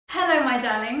Hello my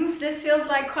darlings, this feels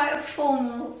like quite a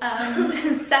formal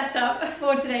setup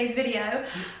for today's video,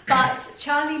 but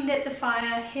Charlie lit the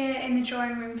fire here in the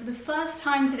drawing room for the first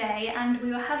time today, and we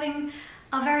were having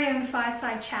our very own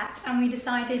fireside chat, and we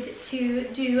decided to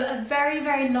do a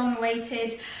very long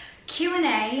awaited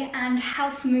Q&A and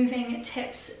house moving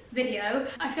tips video.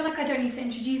 I feel like I don't need to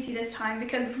introduce you this time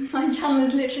because my channel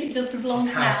is literally just vlogs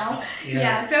now.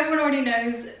 Yeah, so everyone already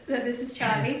knows that this is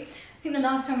Charlie. I think the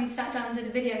last time we sat down and did a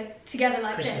video together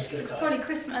like this was probably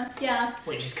Christmas, yeah.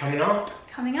 Which is coming up.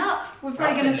 Coming up. We're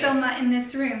probably going to film that in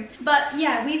this room. But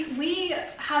yeah, we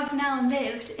have now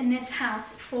lived in this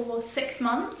house for 6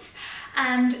 months,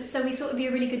 and so we thought it would be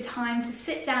a really good time to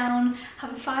sit down,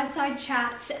 have a fireside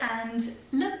chat and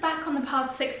look back on the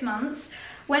past 6 months.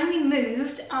 When we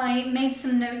moved, I made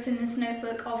some notes in this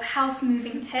notebook of house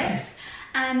moving tips.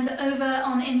 And over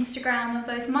on Instagram,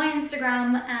 both my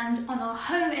Instagram and on our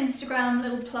home Instagram,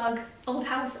 little plug, Old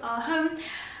House Our Home,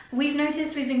 we've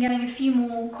noticed we've been getting a few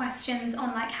more questions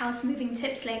on like house moving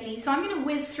tips lately. So I'm going to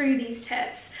whiz through these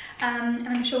tips, and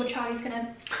I'm sure Charlie's going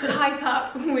to pipe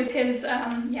up with his,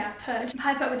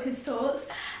 pipe up with his thoughts.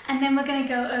 And then we're going to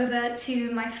go over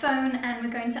to my phone and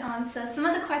we're going to answer some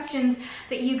other questions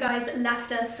that you guys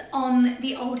left us on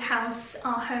the Old House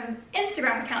Our Home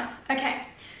Instagram account. Okay.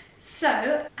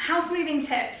 So, house moving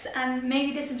tips, and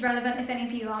maybe this is relevant if any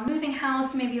of you are moving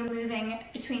house, maybe you're moving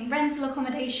between rental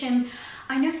accommodation.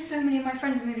 I know so many of my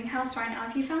friends are moving house right now.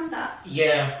 Have you found that?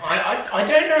 Yeah, I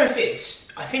don't know if it's,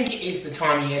 I think it is the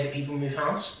time of year that people move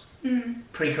house,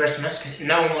 pre-Christmas, because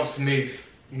no one wants to move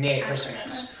near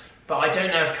Christmas. But I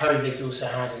don't know if COVID's also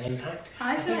had an impact.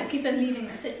 I feel like people are leaving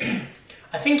the city.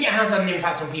 I think it has had an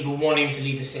impact on people wanting to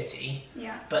leave the city.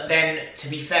 Yeah. But then, to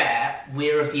be fair,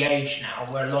 we're of the age now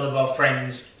where a lot of our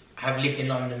friends have lived in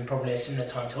London probably a similar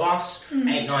time to us,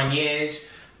 8-9 years,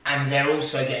 and they're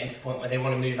also getting to the point where they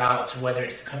want to move out to whether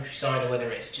it's the countryside or whether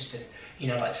it's just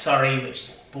like Surrey, which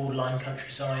is borderline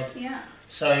countryside. Yeah.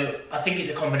 So I think it's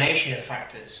a combination of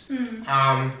factors.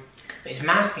 But it's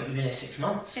mad to think we've been here 6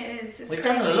 months. It is. We've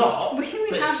done a lot,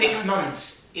 but 6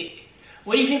 months.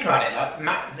 What do you think about it?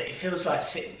 Like, it feels like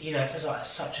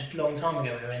such a long time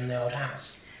ago we were in the old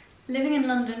house. Living in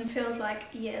London feels like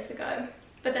years ago,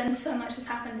 but then so much has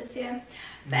happened this year.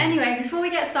 But anyway, before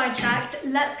we get sidetracked,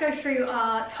 let's go through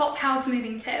our top house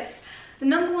moving tips. The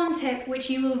number one tip, which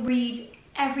you will read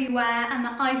everywhere and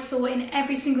that I saw in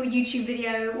every single YouTube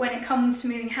video when it comes to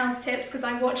moving house tips, because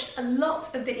I watched a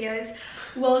lot of videos,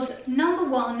 was number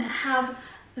one, have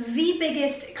the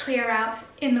biggest clear out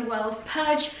in the world.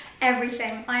 Purge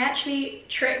everything. I actually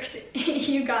tricked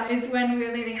you guys when we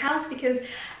were moving house because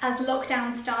as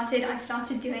lockdown started, I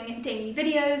started doing daily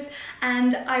videos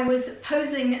and I was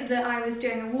posing that I was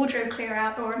doing a wardrobe clear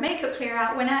out or a makeup clear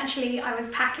out when actually I was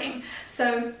packing.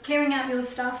 So clearing out your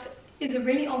stuff is a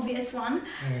really obvious one,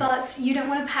 but you don't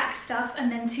want to pack stuff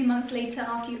and then 2 months later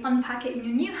after you unpack it in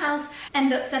your new house,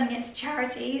 end up sending it to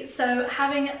charity. So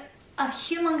having a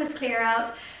humongous clear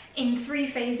out in 3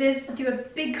 phases, do a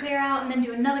big clear out and then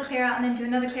do another clear out and then do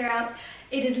another clear out.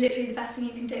 It is literally the best thing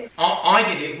you can do. I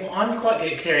did it. Well, I'm quite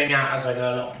good at clearing out as I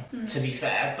go along, to be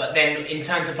fair. But then in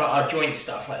terms of like our joint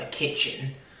stuff, like the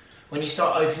kitchen, when you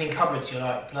start opening cupboards, you're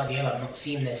like, bloody hell, I've not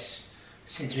seen this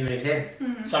since we moved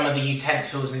in. Some of the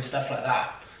utensils and stuff like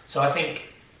that. So I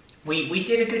think we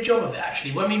did a good job of it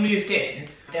actually. When we moved in,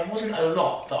 there wasn't a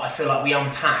lot that I feel like we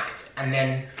unpacked and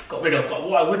then got rid of. But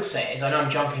what I would say is, I know I'm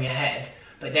jumping ahead,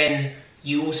 but then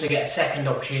you also get a second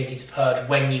opportunity to purge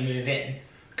when you move in.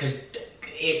 Because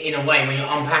in a way, when you're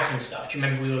unpacking stuff, do you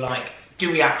remember we were like,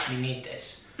 do we actually need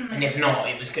this? And if not,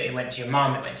 it was good. It went to your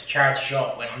mum, it went to charity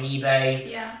shop, went on eBay.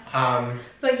 Yeah.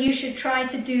 But you should try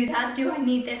to do that. Do I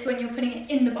need this when you're putting it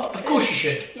in the box? Of course you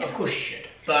should. Yeah. Of course you should.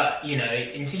 But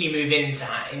until you move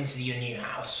into your new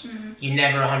house, you're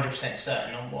never 100%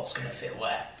 certain on what's going to fit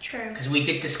where. True. Because we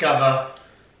did discover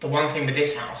the one thing with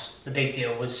this house, the big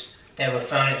deal was there were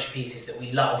furniture pieces that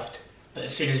we loved, but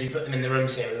as soon as we put them in the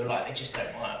rooms here, we were like, they just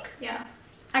don't work. Yeah.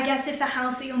 I guess if the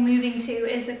house that you're moving to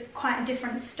is quite a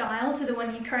different style to the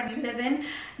one you currently live in,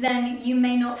 then you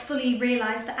may not fully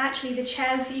realise that actually the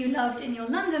chairs that you loved in your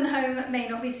London home may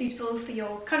not be suitable for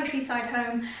your countryside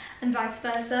home and vice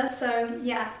versa. So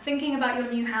yeah, thinking about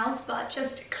your new house, but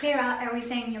just clear out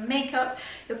everything, your makeup,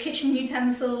 your kitchen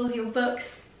utensils, your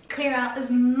books, clear out as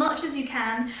much as you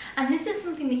can. And this is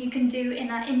something that you can do in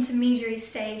that intermediary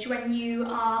stage when you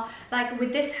are, like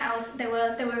with this house, there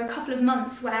were a couple of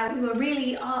months where we were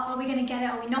really, are we going to get it,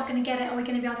 are we not going to get it, are we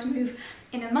going to be able to move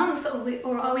in a month,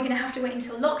 or are we going to have to wait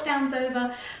until lockdown's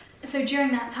over? So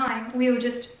during that time we were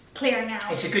just clearing out.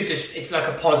 It's like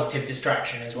a positive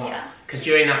distraction as well. Yeah. because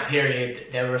during that period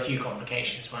there were a few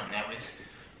complications, weren't there,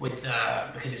 with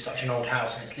because it's such an old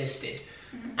house and it's listed,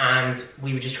 and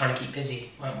we were just trying to keep busy,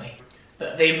 weren't we?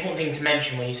 But the important thing to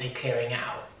mention when you say clearing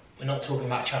out, we're not talking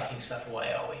about chucking stuff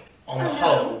away, are we? On the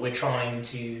whole, we're trying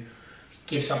to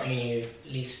give something a new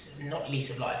lease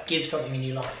of life, give something a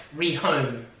new life,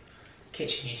 rehome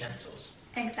kitchen utensils,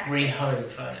 exactly, rehome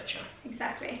furniture.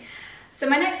 Exactly. So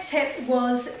my next tip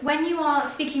was, when you are,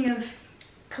 speaking of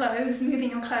clothes, moving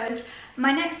your clothes,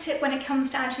 my next tip when it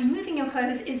comes to actually moving your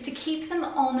clothes is to keep them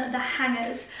on the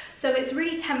hangers. So it's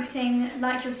really tempting,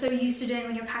 like you're so used to doing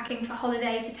when you're packing for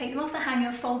holiday, to take them off the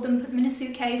hanger, fold them, put them in a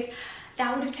suitcase.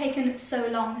 That would have taken so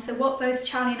long. So what both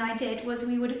Charlie and I did was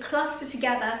we would cluster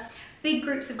together big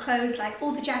groups of clothes, like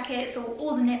all the jackets or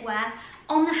all the knitwear,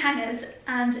 on the hangers,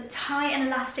 and tie an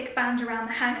elastic band around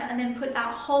the hanger, and then put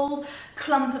that whole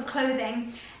clump of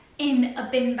clothing in a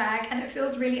bin bag. And it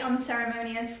feels really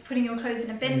unceremonious putting your clothes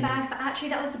in a bin bag, but actually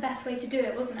that was the best way to do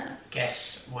it, wasn't it?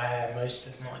 Guess where most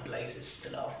of my blazers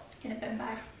still are? In a bin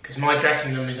bag. Because my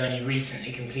dressing room is only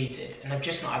recently completed and I've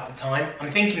just not had the time.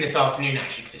 I'm thinking this afternoon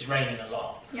actually, because it's raining a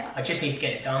lot. Yeah. I just need to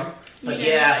get it done. But You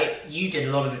yeah, you did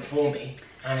a lot of it for me.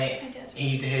 And I did.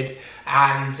 You did.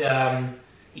 And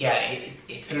yeah,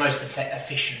 it's the most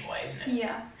efficient way, isn't it?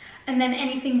 Yeah. And then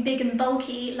anything big and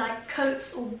bulky, like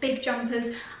coats or big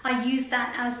jumpers, I use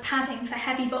that as padding for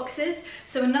heavy boxes.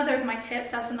 So another of my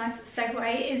tip, that's a nice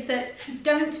segue, is that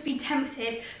don't be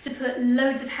tempted to put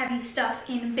loads of heavy stuff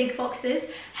in big boxes.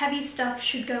 Heavy stuff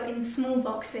should go in small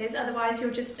boxes, otherwise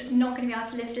you're just not going to be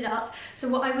able to lift it up. So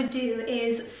what I would do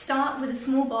is start with a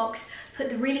small box, put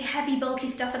the really heavy bulky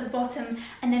stuff at the bottom,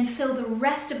 and then fill the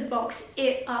rest of the box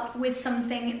up with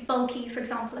something bulky, for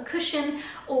example a cushion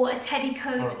or a teddy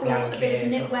coat or a bit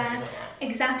of knitwear. Like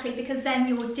exactly, because then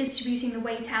you're distributing the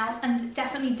weight out. And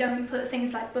definitely don't put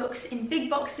things like books in big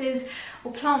boxes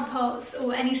or plant pots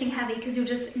or anything heavy, because you'll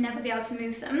just never be able to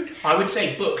move them. I would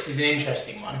say books is an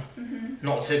interesting one.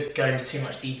 Not to go into too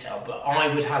much detail, but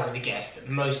I would hazard a guess that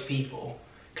most people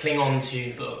cling on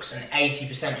to books, and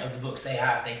 80% of the books they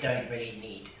have they don't really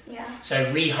need. Yeah. So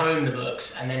rehome the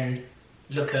books and then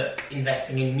look at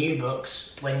investing in new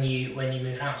books when you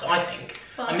move house. I think.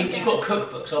 I mean, you've got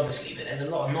cookbooks obviously, but there's a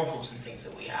lot of novels and things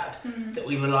that we had that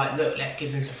we were like, look, let's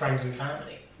give them to friends and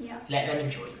family. Yeah. Let them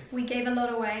enjoy them. We gave a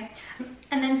lot away.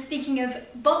 And then speaking of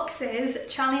boxes,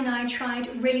 Charlie and I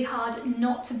tried really hard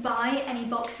not to buy any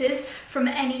boxes from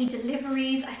any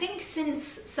deliveries. I think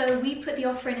so we put the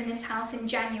offer in this house in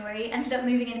January, ended up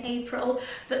moving in April,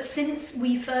 but since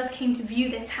we first came to view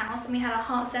this house and we had our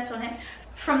heart set on it,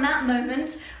 from that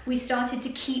moment we started to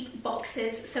keep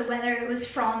boxes. So whether it was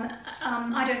from,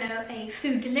 I don't know, a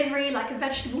food delivery, like a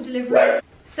vegetable delivery,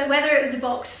 so whether it was a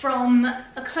box from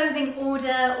a clothing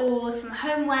order or some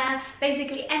homeware,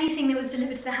 basically anything that was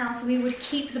delivered to the house, we would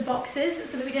keep the boxes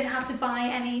so that we didn't have to buy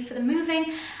any for the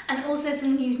moving. And also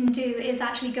something you can do is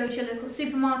actually go to your local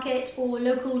supermarket or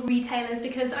local retailers,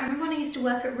 because I remember when I used to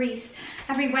work at Reese,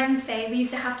 every Wednesday we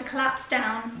used to have to collapse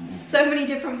down so many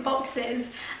different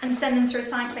boxes and send them to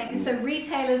recycling. So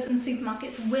retailers and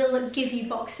supermarkets will give you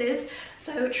boxes,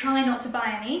 so try not to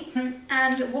buy any.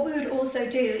 And what we would also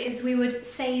do is we would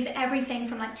save everything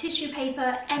from like tissue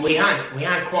paper. We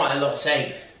had quite a lot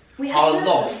saved. Our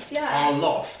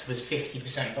loft was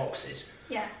 50% boxes.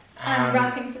 Yeah. And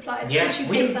wrapping supplies, yeah, tissue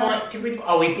paper.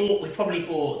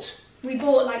 We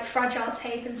bought like fragile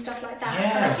tape and stuff like that.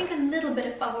 Yeah. But I think a little bit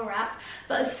of bubble wrap.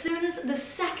 But as soon as the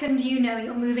second you know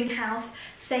you're moving house,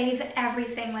 save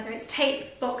everything, whether it's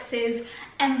tape, boxes,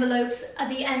 envelopes. At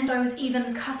the end I was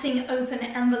even cutting open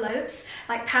envelopes,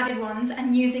 like padded ones,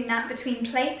 and using that between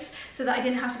plates so that I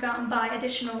didn't have to go out and buy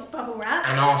additional bubble wrap.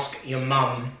 And ask your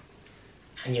mum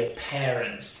and your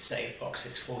parents to save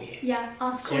boxes for you. Yeah,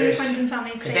 ask all your friends and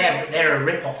family to save boxes. Because they're a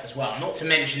rip-off as well. Not to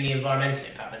mention the environmental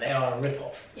impact, but they are a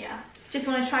rip-off. Yeah. Just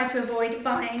want to try to avoid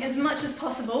buying as much as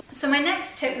possible. So my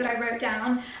next tip that I wrote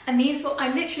down, and these were,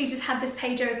 I literally just had this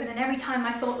page open, and every time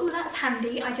I thought, oh, that's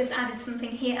handy, I just added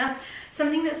something here.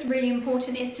 Something that's really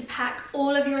important is to pack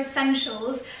all of your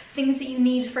essentials, things that you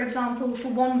need, for example, for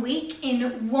 1 week,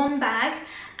 in one bag,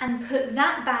 and put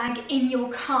that bag in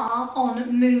your car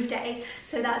on move day.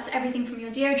 So that's everything from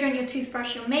your deodorant, your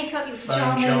toothbrush, your makeup, your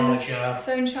pajamas,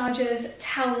 phone chargers,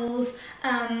 towels,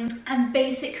 and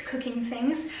basic cooking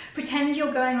things. Pretend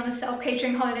you're going on a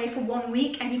self-catering holiday for 1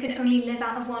 week and you can only live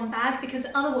out of one bag, because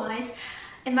otherwise,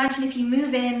 imagine if you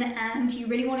move in and you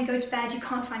really want to go to bed, you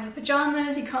can't find your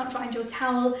pajamas, you can't find your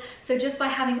towel. So just by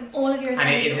having all of your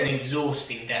essentials... And it is an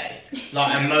exhausting day,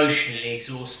 like emotionally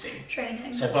exhausting.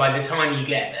 Training. So by the time you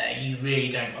get there, you really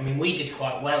don't... I mean, we did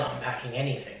quite well unpacking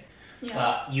anything,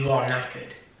 but you are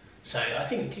knackered. So I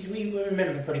think, we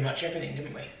remember pretty much everything,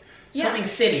 didn't we? Yeah. Something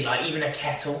silly, like even a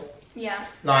kettle. Yeah.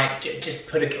 Like, just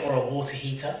put or a water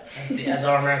heater, as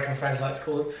our American friends like to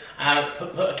call them.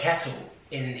 Put a kettle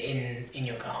in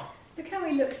your car. Look how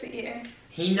he looks at you.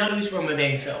 He knows when we're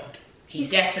being filmed. He's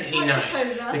definitely such knows.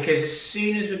 a poser. Because as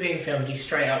soon as we're being filmed, he's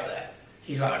straight up there.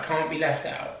 He's like, I can't be left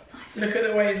out. Look at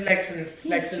the way his legs and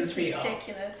feet are.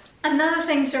 Ridiculous. Another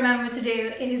thing to remember to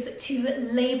do is to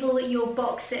label your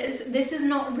boxes. This is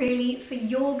not really for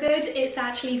your good, it's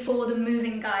actually for the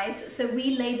moving guys. So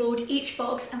we labeled each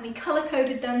box and we color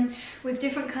coded them with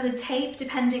different colored tape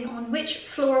depending on which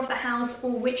floor of the house or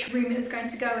which room it was going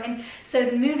to go in. So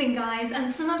the moving guys,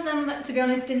 and some of them, to be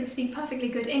honest, didn't speak perfectly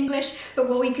good English, but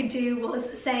what we could do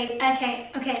was say,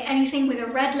 okay, anything with a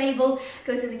red label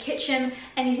goes in the kitchen,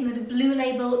 anything with a blue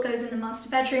label goes in the master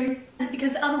bedroom,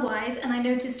 because otherwise, and I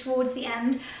noticed towards the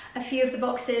end, a few of the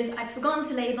boxes I'd forgotten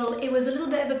to label. It was a little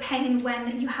bit of a pain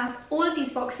when you have all of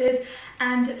these boxes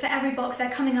and for every box they're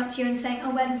coming up to you and saying,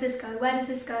 oh, where does this go? Where does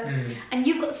this go? And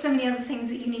you've got so many other things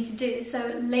that you need to do.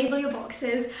 So label your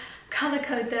boxes, color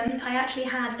code them. I actually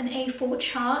had an A4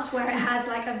 chart where it had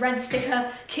like a red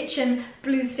sticker, kitchen,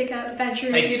 blue sticker,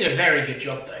 bedroom. They did a very good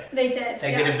job though. They did.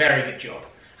 They did a very good job.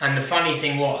 And the funny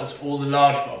thing was, all the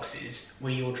large boxes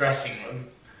were your dressing room,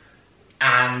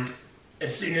 and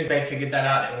as soon as they figured that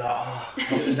out, they were like, oh,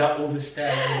 because it was up all the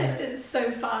stairs, wasn't it? It's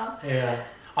so far. Yeah.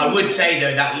 I would say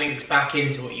though, that links back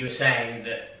into what you were saying,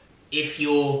 that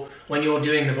when you're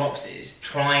doing the boxes,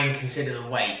 try and consider the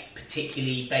weight,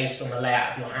 particularly based on the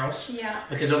layout of your house. Yeah.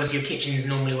 Because obviously your kitchen is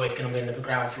normally always going to be in the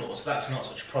ground floor, so that's not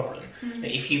such a problem.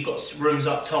 But if you've got rooms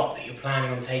up top that you're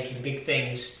planning on taking big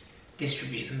things,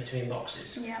 distribute them between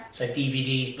boxes. Yeah. So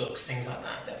DVDs, books, things like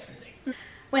that, definitely.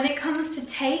 When it comes to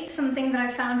tape, something that I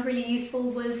found really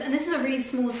useful was, and this is a really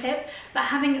small tip, but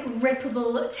having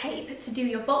rippable tape to do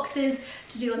your boxes,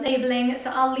 to do your labeling. So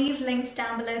I'll leave links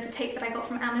down below the tape that I got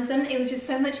from Amazon. It was just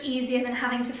so much easier than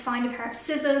having to find a pair of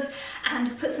scissors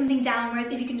and put something down,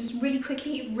 whereas if you can just really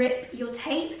quickly rip your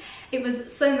tape, it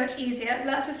was so much easier. So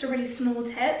that's just a really small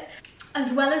tip.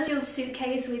 As well as your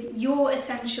suitcase with your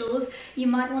essentials, you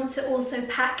might want to also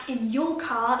pack in your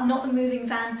car, not the moving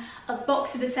van, a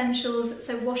box of essentials,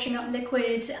 so washing up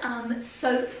liquid,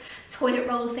 soap, toilet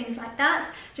roll, things like that.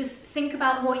 Just think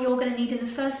about what you're going to need in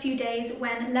the first few days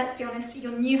when, let's be honest,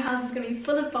 your new house is going to be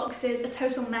full of boxes, a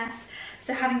total mess.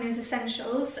 So having those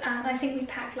essentials, I think we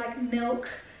packed like milk,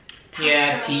 pasta,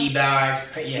 yeah, tea bags,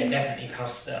 yeah, soup, definitely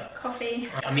pasta. coffee.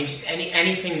 I mean, just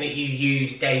anything that you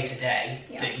use day to day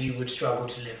Yeah. that you would struggle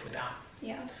to live without.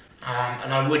 Yeah.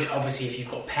 And I would, obviously, if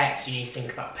you've got pets, you need to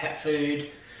think about pet food.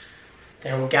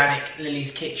 They're organic,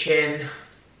 Lily's Kitchen,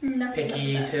 Nothing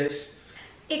picky like this. eaters.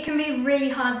 It can be really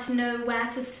hard to know where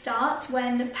to start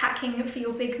when packing for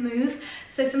your big move.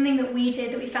 So something that we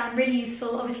did that we found really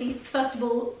useful, obviously, first of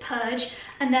all, purge,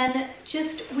 and then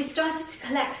we started to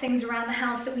collect things around the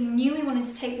house that we knew we wanted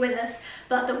to take with us,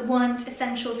 but that weren't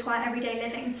essential to our everyday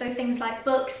living. So things like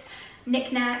books,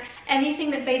 knickknacks, anything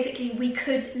that basically we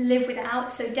could live without,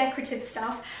 so decorative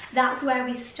stuff. That's where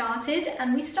we started,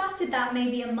 and we started that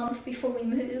maybe a month before we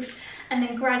moved, and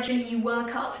then gradually you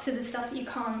work up to the stuff that you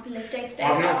can't live day to day.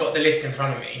 I've not got the list in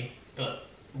front of me, but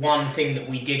one thing that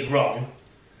we did wrong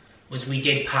was we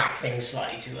did pack things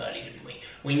slightly too early, didn't we?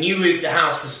 We knew the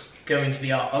house was going to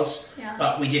be ours, Yeah.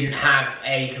 but we didn't have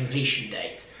a completion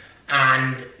date.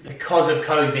 And because of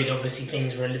COVID, obviously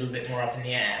things were a little bit more up in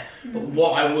the air. But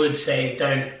what I would say is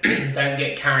don't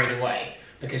get carried away,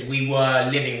 because we were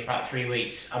living for about 3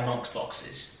 weeks amongst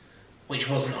boxes, which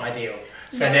wasn't ideal.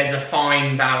 So Yeah. there's a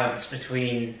fine balance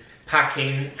between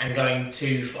packing and going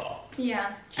too far. Yeah,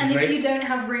 Do you and if agree? you don't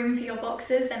have room for your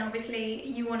boxes, then obviously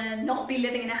you want to not be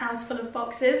living in a house full of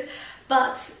boxes.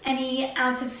 But any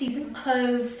out of season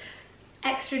clothes,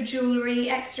 extra jewellery,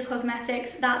 extra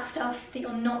cosmetics, that stuff that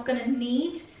you're not going to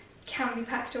need can be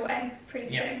packed away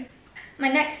pretty Yeah. soon. My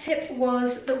next tip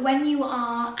was that when you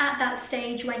are at that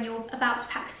stage when you're about to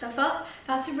pack stuff up,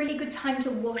 that's a really good time to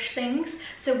wash things.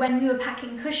 So when we were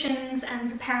packing cushions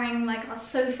and preparing like our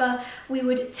sofa, we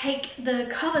would take the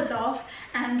covers off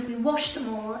and we washed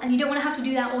them all, and you don't want to have to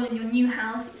do that all in your new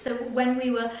house. So when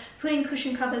we were putting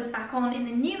cushion covers back on in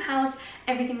the new house,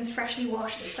 everything was freshly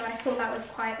washed, so I thought that was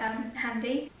quite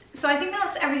handy. So I think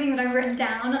that's everything that I've written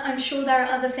down. I'm sure there are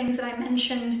other things that I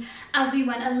mentioned as we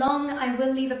went along. I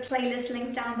will leave a playlist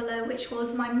link down below, which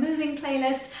was my moving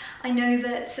playlist. I know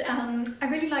that I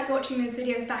really like watching those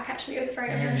videos back, actually. It was a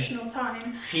very emotional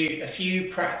time. A few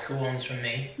practical ones from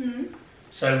me.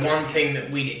 So one thing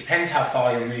that it depends how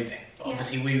far you're moving. But Yeah.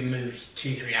 obviously we moved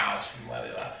 2-3 hours from where we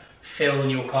were. Fill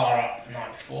your car up the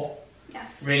night before.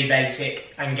 Yes. Really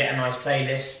basic, and get a nice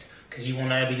playlist. because you want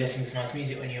to be listening to nice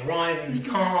music when you arrive and be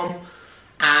calm.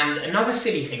 And another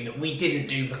silly thing that we didn't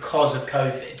do because of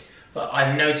COVID, but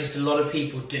I've noticed a lot of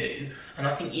people do, and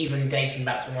I think even dating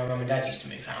back to when my mum and dad used to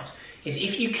move house, is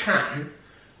if you can,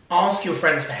 ask your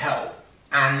friends for help,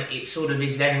 and it sort of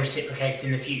is then reciprocated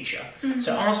in the future.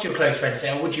 So ask your close friends, say,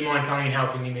 oh, would you mind coming and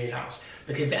helping me move house?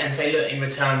 And say, look, in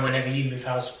return, whenever you move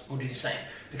house, we'll do the same.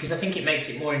 Because I think it makes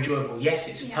it more enjoyable. Yes,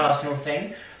 it's a personal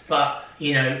thing, but,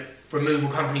 you know, removal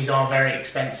companies are very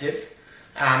expensive.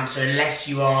 So unless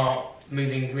you are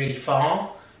moving really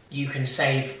far, you can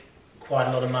save quite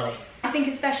a lot of money. I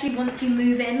think especially once you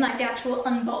move in, like the actual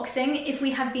unboxing, if we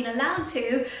had been allowed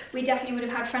to, we definitely would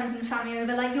have had friends and family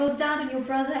over, like your dad and your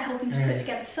brother helping to put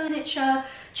together furniture,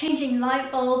 changing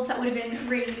light bulbs. That would have been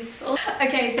really useful.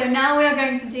 Okay, so now we are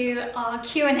going to do our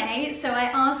Q&A. So I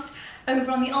asked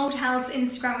over on the Old House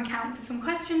Instagram account for some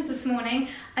questions this morning.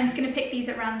 I'm just going to pick these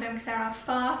at random because there are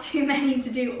far too many to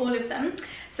do all of them.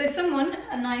 So someone,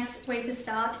 a nice way to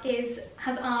start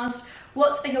has asked,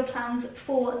 what are your plans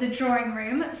for the drawing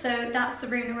room? So that's the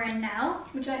room that we're in now.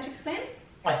 Would you like to explain?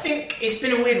 I think it's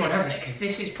been a weird one, hasn't it? Because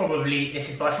this is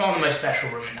by far the most special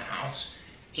room in the house.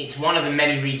 It's one of the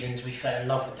many reasons we fell in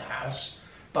love with the house,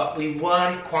 but we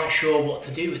weren't quite sure what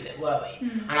to do with it, were we?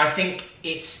 And I think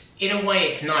in a way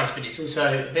it's nice, but it's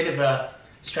also a bit of a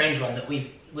strange one that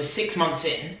we're 6 months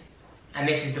in, and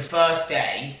this is the first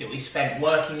day that we spent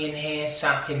working in here,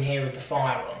 sat in here with the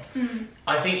fire on.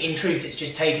 I think in truth it's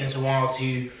just taken us a while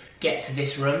to get to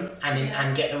this room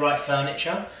and get the right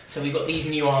furniture. So we've got these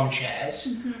new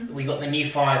armchairs, we got the new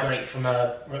fire grate from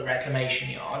a reclamation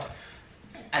yard,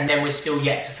 and then we're still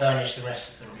yet to furnish the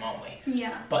rest of the room, aren't we?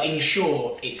 Yeah. But in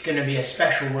short, it's going to be a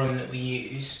special room that we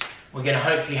use. We're going to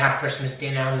hopefully have Christmas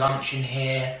dinner, lunch in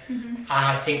here, and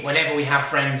I think whenever we have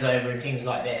friends over and things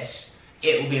like this,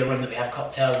 it will be a room that we have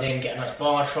cocktails in, get a nice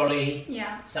bar trolley.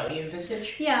 Yeah. Is that what you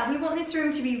envisage? Yeah, we want this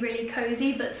room to be really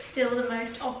cozy, but still the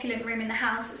most opulent room in the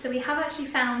house. So we have actually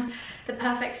found the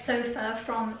perfect sofa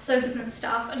from Sofas and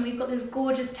Stuff, and we've got this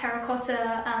gorgeous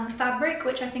terracotta fabric,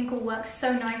 which I think will work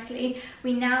so nicely.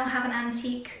 We now have an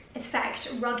antique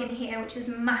effect rug in here, which is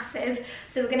massive.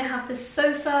 So we're going to have the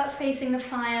sofa facing the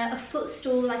fire, a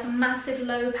footstool, like a massive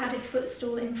low padded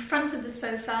footstool in front of the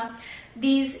sofa.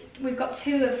 We've got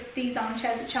 2 of these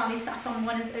armchairs that Charlie sat on,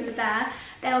 one is over there.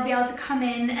 They'll be able to come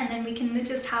in and then we can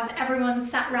just have everyone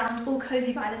sat round all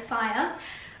cozy by the fire.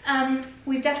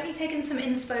 We've definitely taken some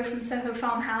inspo from Soho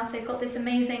Farmhouse. They've got this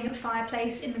amazing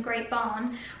fireplace in the Great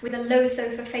Barn with a low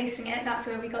sofa facing it. That's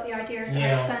where we got the idea of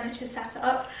the furniture set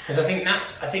up. Because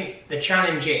I think the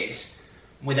challenge is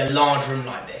with a large room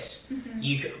like this.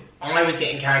 I was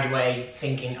getting carried away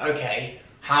thinking, okay,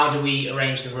 how do we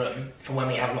arrange the room for when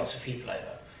we have lots of people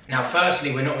over? Now,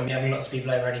 firstly, we're not going to be having lots of people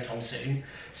over anytime soon.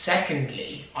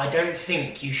 Secondly, I don't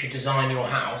think you should design your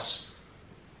house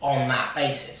on that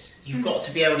basis. You've got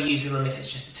to be able to use the room if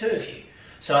it's just the 2 of you.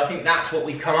 So I think that's what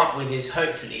we've come up with, is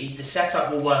hopefully the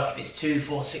setup will work if it's 2,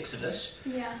 4, 6 of us.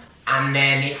 Yeah. And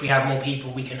then if we have more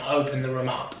people, we can open the room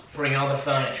up, bring other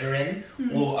furniture in,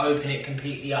 or open it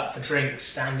completely up for drinks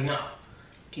standing up.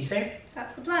 Do you think?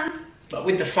 That's the plan. But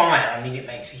with the fire, I mean, it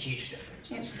makes a huge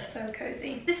difference, doesn't it? It's so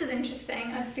cozy. This is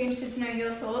interesting. I'd be interested to know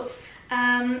your thoughts.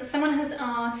 Someone has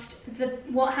asked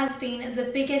what has been the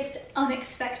biggest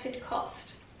unexpected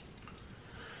cost?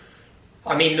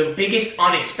 I mean, the biggest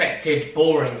unexpected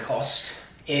boring cost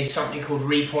is something called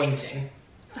repointing,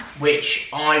 which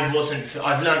I've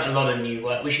learnt a lot of new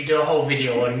words. We should do a whole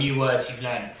video on new words you've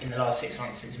learnt in the last 6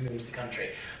 months since we moved to the country.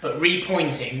 But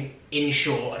repointing, in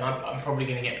short, and I'm probably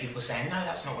going to get people saying, no,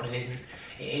 that's not what it is, and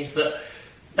it is, but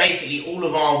basically all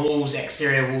of our walls,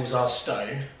 exterior walls, are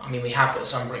stone. I mean, we have got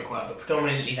some brickwork, but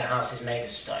predominantly the house is made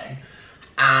of stone.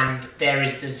 And there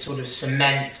is this sort of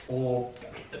cement or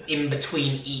in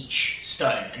between each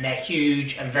stone, and they're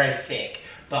huge and very thick.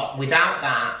 But without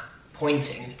that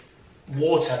pointing,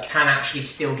 water can actually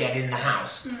still get in the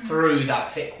house through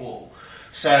that thick wall.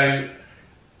 So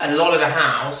a lot of the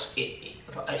house,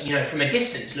 you know, from a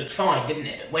distance looked fine, didn't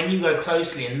it? When you go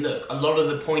closely and look, a lot of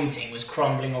the pointing was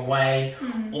crumbling away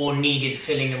or needed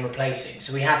filling and replacing.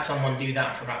 So we had someone do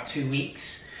that for about 2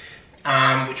 weeks,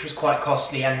 which was quite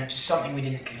costly and just something we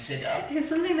didn't consider. It's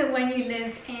something that when you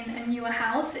live in a newer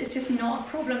house, it's just not a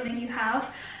problem that you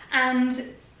have.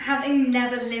 And having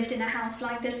never lived in a house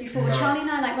like this before, Charlie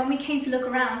and I, like when we came to look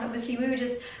around, obviously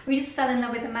we just fell in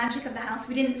love with the magic of the house.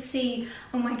 We didn't see,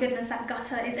 oh my goodness, that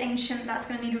gutter is ancient, that's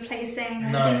going to need replacing.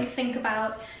 And we didn't think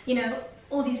about, you know,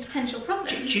 all these potential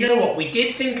problems. Do you know what? We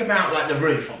did think about like the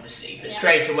roof, obviously, but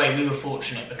straight away we were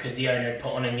fortunate because the owner had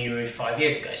put on a new roof 5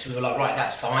 years ago. So we were like, right,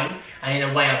 that's fine. And in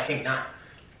a way, I think that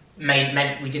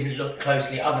meant we didn't look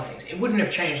closely at other things. It wouldn't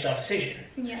have changed our decision.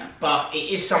 Yeah. But it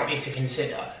is something to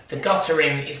consider. The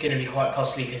guttering is going to be quite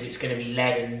costly because it's going to be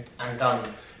lead and done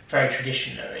very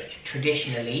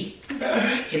traditionally,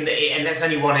 and that's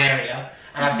only one area.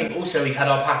 And I think also we've had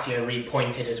our patio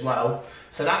repointed as well.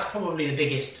 So that's probably the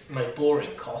biggest, most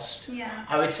boring cost. Yeah.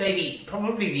 I would say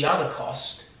probably the other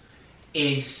cost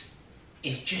is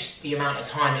just the amount of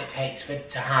time it takes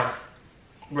to have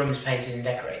rooms painted and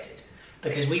decorated.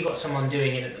 Because we've got someone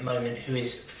doing it at the moment who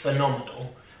is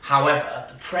phenomenal. However,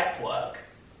 the prep work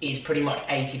is pretty much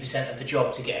 80% of the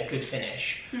job to get a good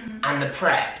finish. And the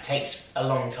prep takes a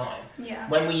long time. Yeah.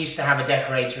 When we used to have a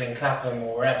decorator in Clapham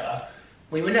or wherever,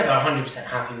 we were never 100%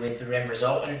 happy with the end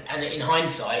result, and in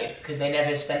hindsight, it's because they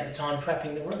never spent the time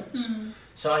prepping the rooms.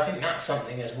 So I think that's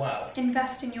something as well.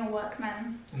 Invest in your work,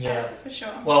 man. Yeah, that's for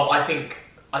sure. Well, I think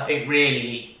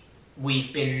really it's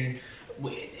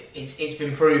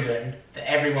been proven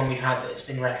that everyone we've had that's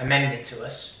been recommended to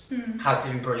us has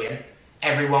been brilliant.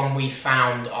 Everyone we've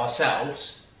found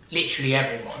ourselves, literally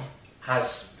everyone,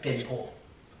 has been poor.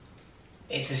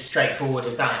 It's as straightforward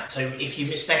as that. So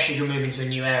especially if you're moving to a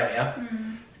new area,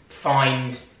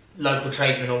 find local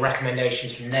tradesmen or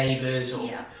recommendations from neighbours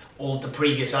or the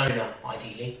previous owner,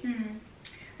 ideally.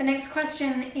 The next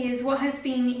question is, what has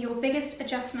been your biggest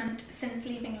adjustment since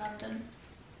leaving London?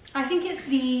 I think it's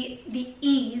the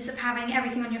ease of having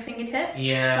everything on your fingertips.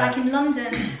 Yeah. Like in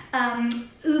London,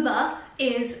 Uber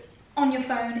is on your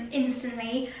phone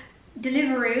instantly,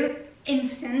 Deliveroo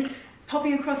instant,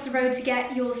 popping across the road to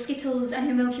get your Skittles and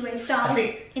your Milky Way stars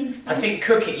instant. I think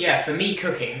cooking, for me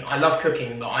cooking, I love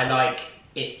cooking, but I like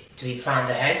it to be planned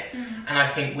ahead. And I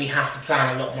think we have to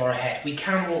plan a lot more ahead. We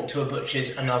can walk to a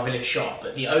butcher's and our village shop,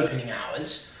 but the opening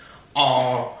hours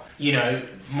are,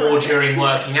 more during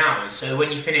working hours. So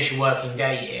when you finish a working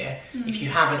day here, if you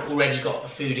haven't already got the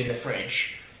food in the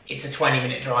fridge, it's a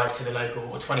 20-minute drive to the local,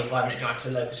 or 25-minute drive to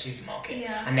the local supermarket.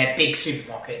 Yeah. And they're big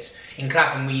supermarkets. In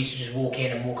Clapham, we used to just walk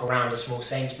in and walk around a small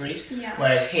Sainsbury's. Yeah.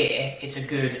 Whereas here, it's a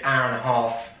good hour and a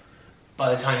half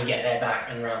by the time you get there back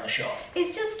and around the shop.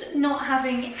 It's just not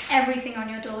having everything on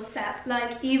your doorstep.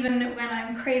 Like, even when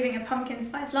I'm craving a pumpkin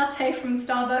spice latte from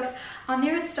Starbucks, our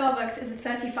nearest Starbucks is a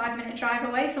 35-minute drive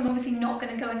away, so I'm obviously not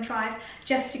going to go and drive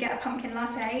just to get a pumpkin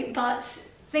latte. But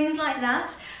things like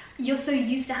that, you're so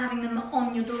used to having them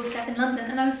on your doorstep in London.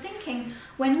 And I was thinking,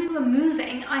 when we were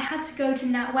moving, I had to go to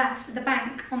NatWest, the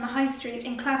bank on the high street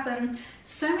in Clapham,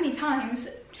 so many times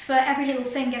for every little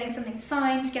thing, getting something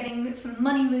signed, getting some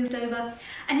money moved over.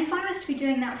 And if I was to be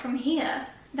doing that from here,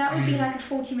 that would be like a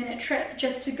 40-minute trip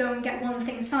just to go and get one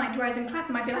thing signed. Whereas in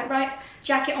Clapham, I'd be like, right,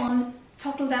 jacket on,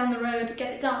 tottle down the road,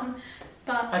 get it done.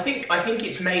 But I think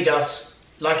it's made us,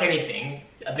 like anything,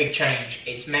 a big change.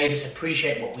 It's made us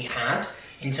appreciate what we had.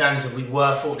 In terms of we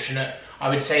were fortunate, I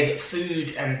would say that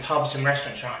food and pubs and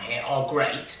restaurants around here are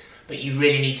great, but you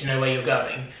really need to know where you're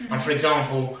going. And for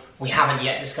example, we haven't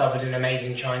yet discovered an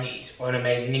amazing Chinese or an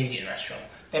amazing Indian restaurant.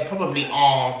 There probably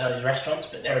are those restaurants,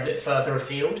 but they're a bit further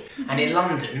afield. And in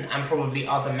London and probably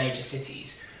other major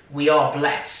cities, we are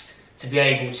blessed to be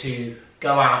able to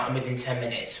go out and within 10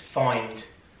 minutes find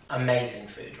amazing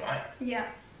food, right? Yeah.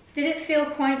 Did it feel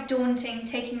quite daunting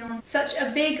taking on such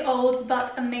a big, old,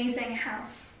 but amazing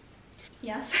house?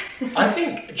 Yes. I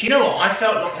think, do you know what? I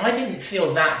felt like I didn't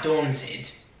feel that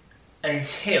daunted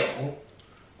until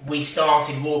we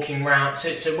started walking around.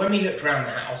 So when we looked around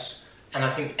the house, and I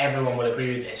think everyone will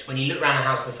agree with this, when you look around a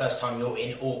house the first time, you're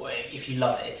in awe. If you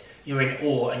love it, you're in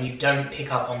awe and you don't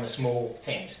pick up on the small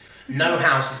things. No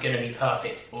house is going to be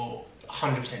perfect or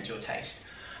 100% to your taste.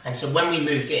 And so when we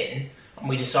moved in, and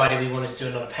we decided we wanted to do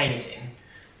a lot of painting,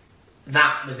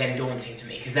 that was then daunting to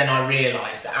me, because then I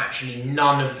realised that actually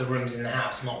none of the rooms in the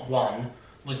house, not one,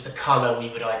 was the colour we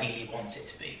would ideally want it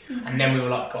to be. And then we were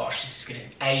like, gosh, this is going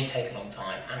to take a long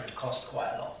time and cost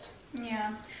quite a lot.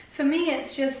 Yeah. For me,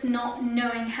 it's just not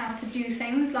knowing how to do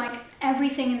things. Like,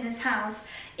 everything in this house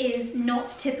is not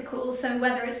typical. So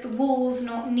whether it's the walls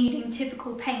not needing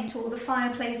typical paint or the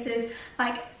fireplaces,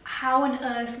 like, how on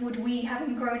earth would we,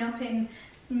 having grown up in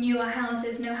newer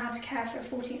houses, know how to care for a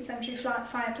 14th century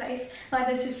fireplace? Like,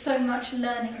 there's just so much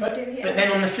learning to do here. But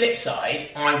then on the flip side,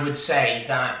 I would say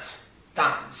that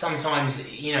sometimes,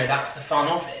 that's the fun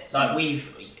of it. Like,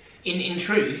 in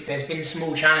truth, there's been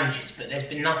small challenges, but there's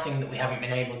been nothing that we haven't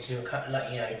been able to,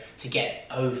 to get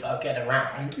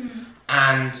around.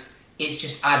 And it's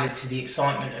just added to the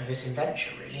excitement of this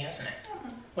adventure, really, hasn't it?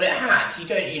 Well, it has.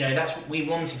 That's what we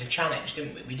wanted, a challenge,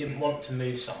 didn't we? We didn't want to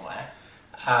move somewhere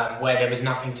where there was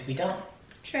nothing to be done.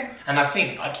 True. And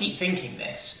I keep thinking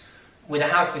this, with a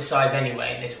house this size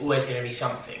anyway, there's always going to be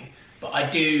something. But I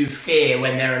do fear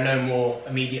when there are no more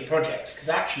immediate projects, because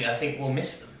actually I think we'll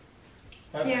miss them.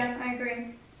 Yeah, I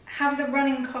agree. Have the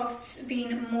running costs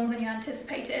been more than you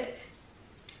anticipated?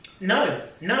 No.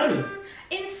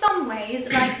 In some ways,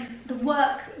 like the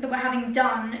work that we're having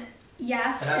done,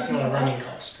 yes. But that's not a running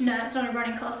cost. No, it's not a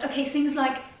running cost. Okay, things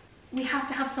like we have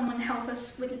to have someone help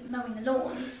us with mowing the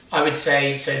lawns. I would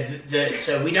say,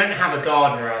 so we don't have a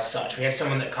gardener as such. We have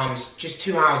someone that comes just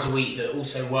 2 hours a week that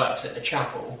also works at the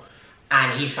chapel,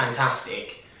 and he's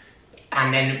fantastic.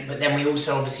 But then we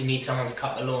also obviously need someone to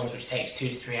cut the lawns, which takes 2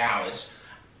 to 3 hours.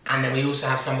 And then we also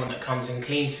have someone that comes and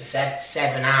cleans for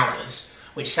 7 hours,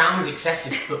 which sounds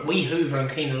excessive, but we hoover and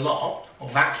clean a lot, or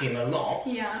vacuum a lot.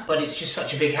 Yeah. But it's just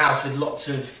such a big house with lots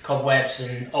of cobwebs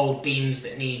and old beams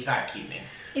that need vacuuming.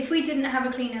 If we didn't have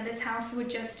a cleaner, this house would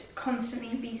just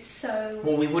constantly be so...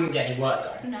 Well, we wouldn't get any work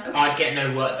done. No. I'd get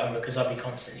no work done because I'd be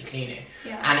constantly cleaning.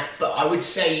 Yeah. But I would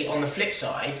say, on the flip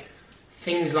side,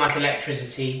 things like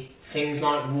electricity, things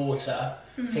like water,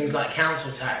 things like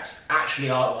council tax,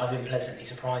 actually I've been pleasantly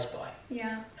surprised by.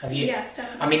 Yeah. Have you? Yes,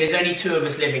 definitely. I mean, there's only 2 of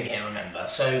us living here, remember,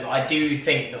 so I do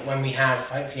think that when we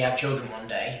hopefully have children one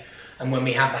day, and when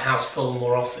we have the house full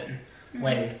more often,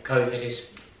 when COVID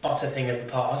is but a thing of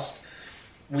the past,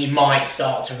 we might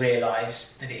start to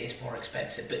realise that it is more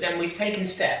expensive. But then we've taken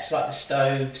steps, like the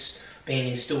stoves being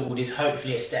installed is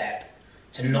hopefully a step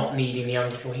to not needing the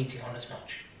underfloor heating on as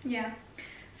much. Yeah.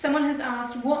 Someone has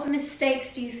asked, what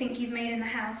mistakes do you think you've made in the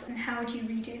house, and how would you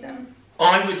redo them?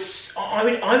 I would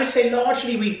say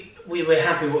largely we're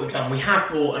happy with what we've done. We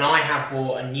have bought, and I have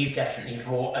bought, and you've definitely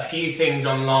bought a few things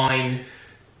online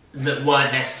that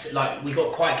weren't necessary. Like, we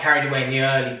got quite carried away in the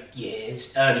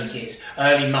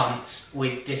early months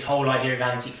with this whole idea of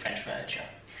antique French furniture.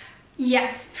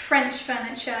 Yes, French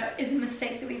furniture is a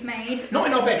mistake that we've made. Not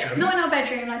in our bedroom. Not in our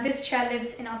bedroom, like this chair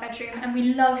lives in our bedroom, and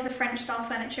we love the French style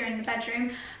furniture in the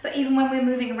bedroom. But even when we're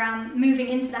moving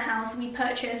into the house,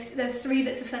 there's 3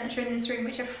 bits of furniture in this room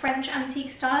which are French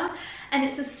antique style, and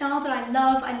it's a style that I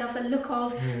love the look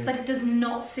of, but it does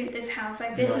not suit this house.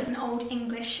 Like, this is an old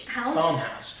English house.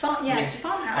 Farmhouse. It's a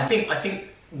farmhouse. I think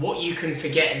what you can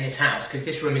forget in this house, because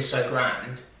this room is so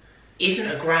grand,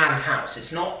 isn't a grand house.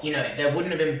 It's not, there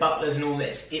wouldn't have been butlers and all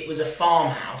this. It was a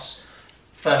farmhouse,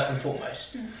 first and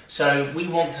foremost. So we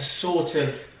want to sort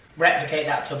of replicate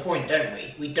that to a point, don't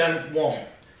we? We don't want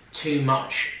too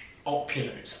much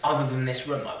opulence, other than this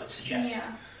room, I would suggest.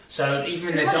 Yeah. So even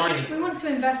in the dining... We want to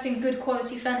invest in good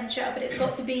quality furniture, but it's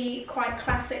got to be quite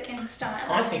classic in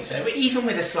style. I think so, but even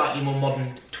with a slightly more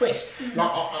modern twist.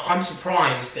 Like, I'm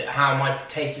surprised at how my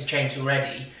taste has changed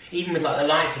already. Even with like the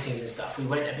light fittings and stuff, we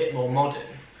went a bit more modern.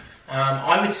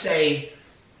 I would say,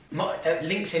 that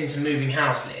links into moving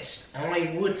house list,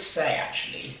 I would say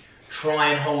actually, try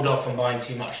and hold off on buying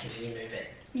too much until you move in.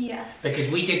 Yes. Because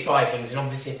we did buy things, and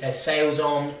obviously if there's sales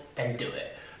on, then do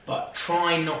it. But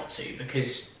try not to,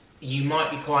 because you might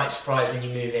be quite surprised when you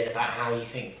move in about how you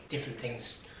think different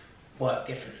things work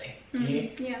differently. Do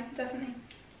you? Yeah, definitely.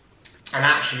 And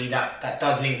actually that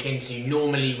does link into,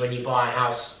 normally when you buy a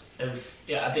house,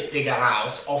 a bit bigger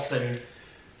house, often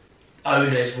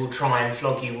owners will try and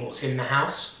flog you what's in the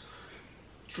house,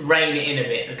 rein it in a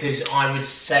bit, because I would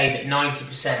say that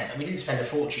 90%, and we didn't spend a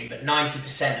fortune, but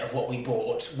 90% of what we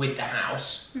bought with the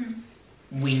house,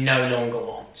 we no longer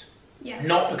want. Yeah.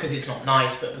 Not because it's not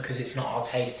nice, but because it's not our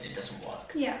taste and it doesn't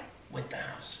work with the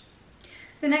house.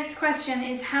 The next question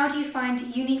is, how do you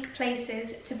find unique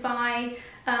places to buy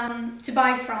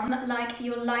from, like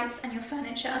your lights and your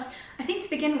furniture? I think to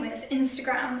begin with,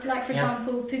 Instagram, like for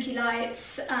example, Pookie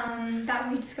Lights,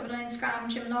 that we discovered on Instagram,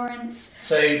 Jim Lawrence,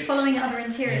 so following other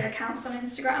interior accounts on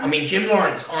Instagram. I mean, Jim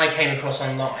Lawrence I came across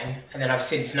online, and then I've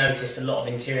since noticed a lot of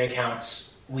interior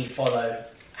accounts we follow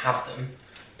have them.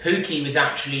 Pookie was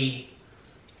actually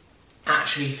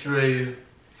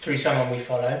through someone we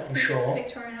follow, I'm sure.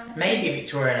 Victoria and Alex. Maybe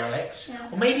Victoria and Alex. Yeah.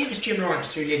 Or maybe it was Jim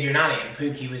Lawrence through Lydia and Ali, and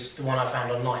Pookie was the one I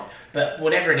found online. But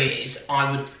whatever it is,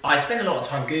 I spend a lot of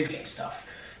time Googling stuff.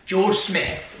 George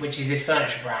Smith, which is this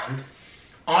furniture brand,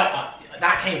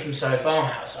 that came from Soho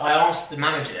Farmhouse. I asked the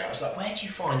manager there, I was like, where do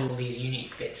you find all these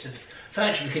unique bits of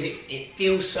furniture? Because it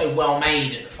feels so well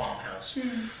made at the farmhouse.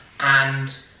 And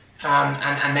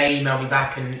they emailed me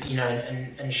back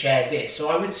and shared this. So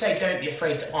I would say, don't be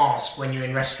afraid to ask when you're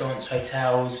in restaurants,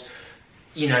 hotels.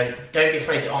 Don't be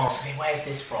afraid to ask, where's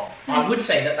this from? I would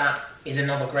say that is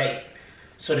another great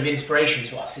sort of inspiration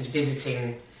to us, is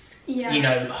visiting,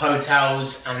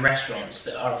 hotels and restaurants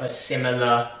that are of a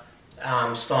similar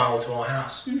style to our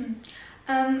house.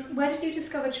 Where did you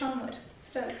discover Charnwood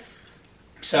stoves?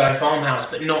 So Farmhouse,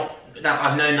 but not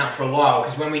I've known that for a while,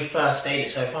 because when we first stayed at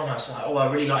So Farmhouse, I was like, oh,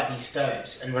 I really like these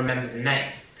stoves, and remembered the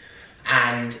name.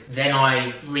 And then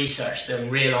I researched them,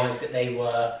 realised that they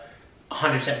were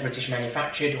 100% British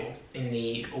manufactured, or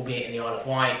albeit in the Isle of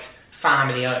Wight,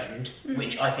 family owned,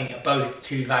 which I think are both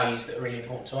two values that are really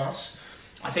important to us.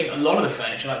 I think a lot of the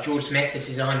furniture, like George Smith, this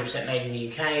is 100% made in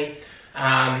the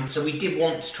UK. So we did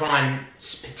want to try and,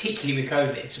 particularly with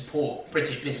COVID, support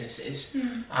British businesses.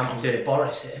 I'm doing it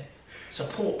Boris here.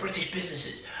 Support British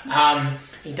businesses.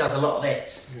 He does a lot of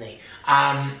this, doesn't he?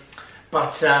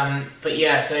 But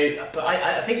yeah, but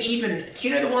I think even, do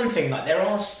you know the one thing, like there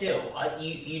are still,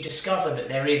 you discover that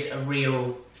there is a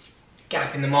real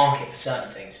gap in the market for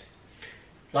certain things.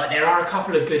 Like there are a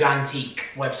couple of good antique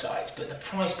websites, but the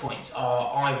price points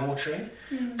are eye-watering,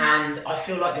 and I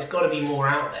feel like there's got to be more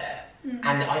out there.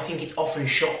 And I think it's often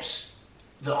shops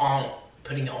that aren't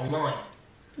putting it online.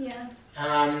 Yeah.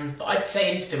 But I'd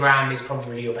say Instagram is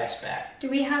probably your best bet. Do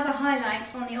we have a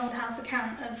highlight on the Old House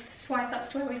account of swipe ups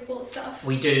to where we've bought stuff?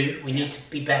 We do. We need to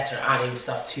be better at adding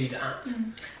stuff to that.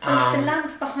 The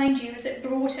lamp behind you is at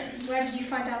Broughton. Where did you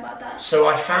find out about that? So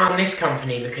I found this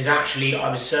company because actually I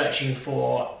was searching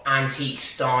for antique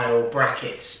style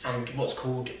brackets and what's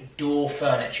called door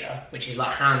furniture, which is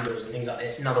like handles and things like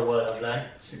this. Another word I've learned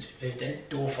since we moved in.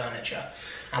 Door furniture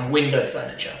and window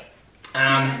furniture.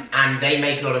 And they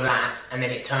make a lot of that, and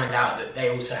then it turned out that they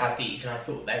also had these, and I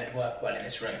thought they would work well in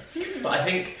this room. But I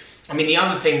think, the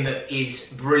other thing that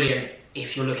is brilliant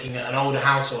if you're looking at an older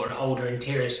house or an older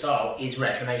interior style is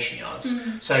reclamation yards.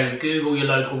 So Google your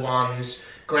local ones,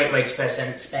 great way to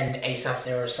spend a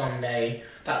Saturday or a Sunday.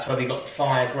 That's where we got the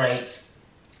fire grate,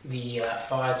 the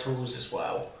fire tools as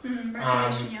well.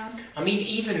 Reclamation yards.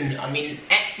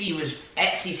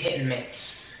 Etsy's hit and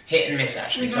miss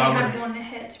actually. We've only had one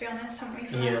hit, to be honest, haven't we,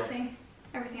 for Etsy?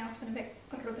 Everything else has been a bit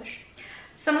rubbish.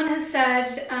 Someone has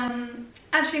said,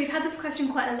 actually we've had this question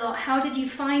quite a lot, how did you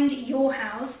find your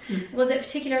house? Was it a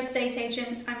particular estate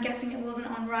agent? I'm guessing it wasn't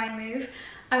on Rightmove.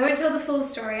 I won't tell the full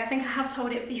story, I think I have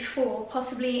told it before,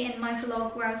 possibly in my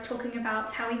vlog where I was talking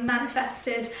about how we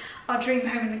manifested our dream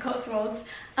home in the Cotswolds.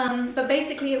 But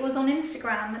basically it was on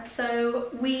Instagram.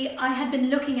 So I had been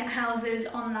looking at houses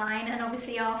online, and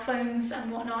obviously our phones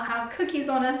and whatnot have cookies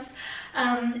on us.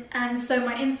 And so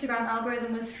my Instagram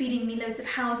algorithm was feeding me loads of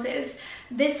houses.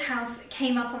 This house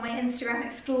came up on my Instagram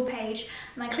Explore page,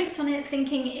 and I clicked on it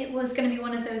thinking it was going to be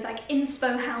one of those like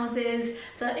inspo houses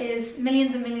that is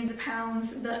millions and millions of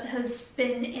pounds, that has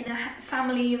been in a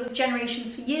family of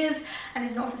generations for years and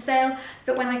is not for sale.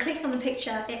 But when I clicked on the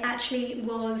picture, it actually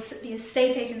was the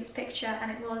estate agent's picture,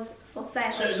 and it was for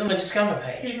sale. So it was on the Discover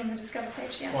page? It was on the Discover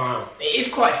page, yeah. Wow. It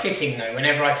is quite fitting though,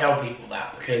 whenever I tell people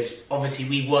that, because obviously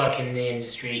we work in the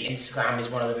industry, Instagram is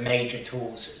one of the major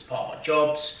tools as part of our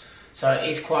jobs, so it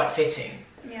is quite fitting.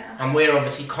 Yeah. And we're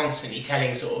obviously constantly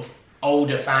telling sort of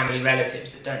older family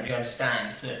relatives that don't really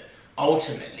understand that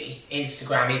ultimately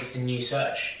Instagram is the new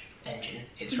search engine.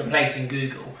 It's replacing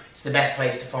Google. It's the best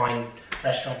place to find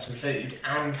restaurants and food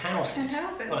and houses.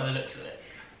 By the looks of it.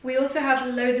 We also have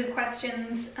loads of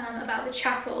questions about the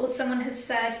chapel. Someone has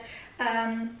said,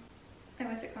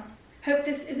 where's it gone? Hope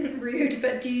this isn't rude,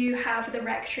 but do you have the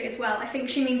rectory as well? I think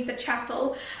she means the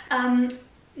chapel.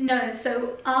 No,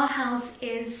 so our house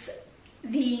is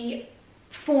the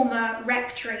former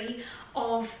rectory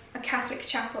of a Catholic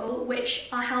chapel, which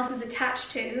our house is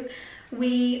attached to.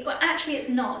 Well, actually it's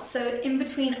not. So in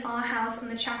between our house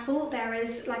and the chapel, there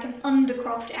is like an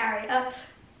undercroft area.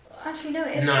 Actually, no,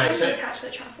 it's attached to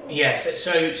the chapel. Yes,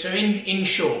 so in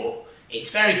short, it's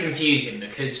very confusing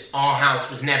because our house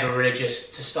was never religious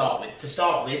to start with. To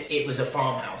start with, it was a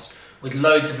farmhouse with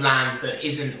loads of land that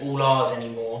isn't all ours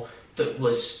anymore, that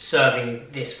was serving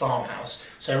this farmhouse.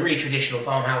 So a really traditional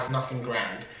farmhouse, nothing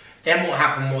grand. Then what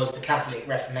happened was the Catholic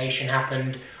Reformation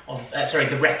happened,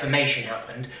 the Reformation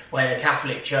happened, where the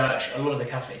Catholic Church, a lot of the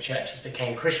Catholic churches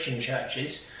became Christian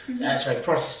churches,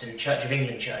 Protestant Church of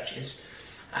England churches,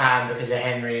 because of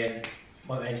Henry, and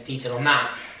won't go into detail on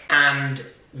that. And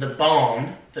the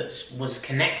barn that was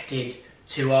connected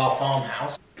to our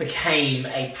farmhouse became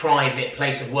a private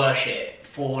place of worship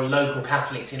for local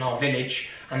Catholics in our village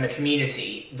and the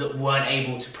community that weren't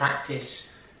able to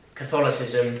practice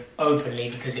Catholicism openly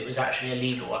because it was actually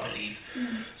illegal, I believe.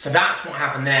 So that's what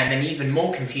happened there. And then even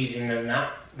more confusing than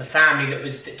that, the family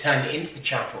that turned it into the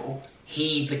chapel,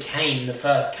 he became the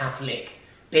first Catholic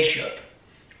bishop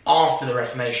after the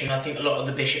Reformation. I think a lot of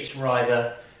the bishops were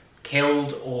either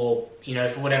killed or,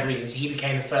 for whatever reasons, he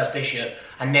became the first bishop,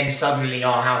 and then suddenly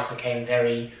our house became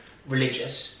very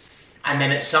religious. And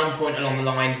then at some point along the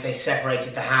lines, they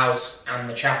separated the house and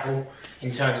the chapel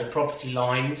in terms of property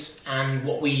lines, and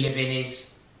what we live in is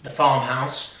the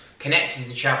farmhouse connected to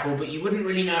the chapel, but you wouldn't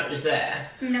really know it was there.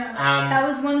 No, that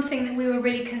was one thing that we were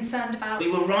really concerned about.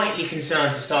 We were rightly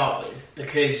concerned to start with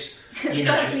because, you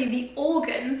know... Firstly, the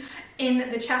organ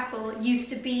in the chapel used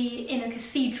to be in a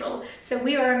cathedral, so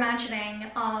we were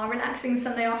imagining our relaxing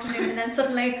Sunday afternoon and then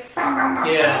suddenly...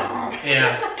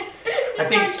 Yeah.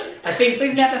 I think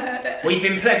we've never heard it. We've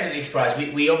been pleasantly surprised.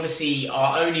 We obviously,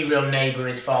 our only real neighbour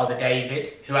is Father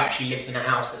David, who actually lives in a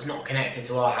house that's not connected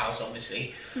to our house,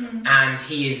 obviously. And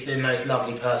he is the most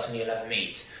lovely person you'll ever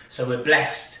meet. So we're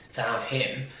blessed to have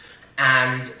him.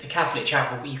 And the Catholic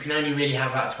chapel, you can only really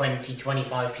have about 20,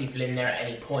 25 people in there at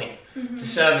any point. The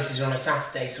services are on a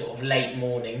Saturday, sort of late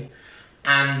morning.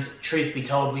 And truth be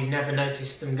told, we've never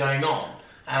noticed them going on.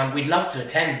 We'd love to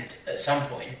attend at some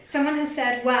point. Someone has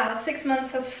said, wow, 6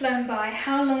 months has flown by.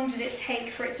 How long did it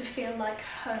take for it to feel like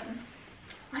home?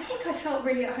 I think I felt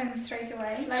really at home straight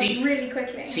away, really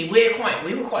quickly. See, we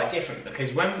were quite different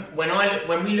because when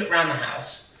we looked around the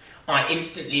house, I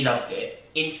instantly loved it,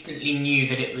 instantly knew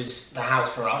that it was the house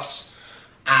for us,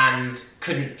 and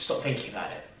couldn't stop thinking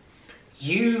about it.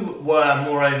 You were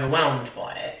more overwhelmed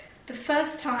by it. The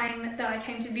first time that I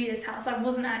came to view this house, I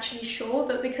wasn't actually sure,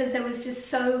 but because there was just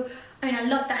so... I mean, I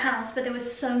loved the house, but there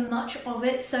was so much of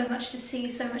it, so much to see,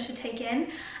 so much to take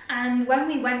in. And when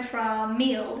we went for our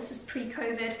meal, this is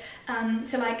pre-COVID,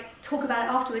 to like talk about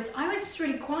it afterwards, I was just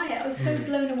really quiet. I was so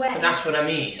blown away. But that's what I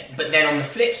mean. But then on the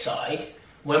flip side,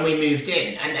 when we moved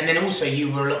in, and then also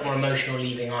you were a lot more emotional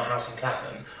leaving our house in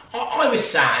Clapham. I was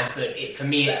sad, but for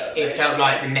me it felt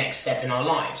like the next step in our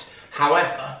lives.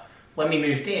 However, when we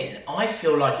moved in, I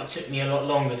feel like it took me a lot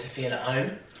longer to feel at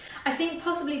home. I think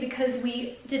possibly because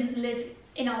we didn't live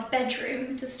in our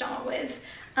bedroom to start with.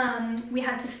 We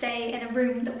had to stay in a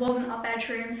room that wasn't our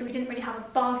bedroom, so we didn't really have a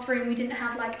bathroom, we didn't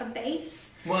have like a base.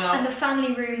 Well, and the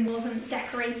family room wasn't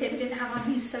decorated, we didn't have our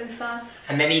new sofa.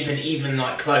 And then even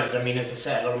like clothes, I mean, as I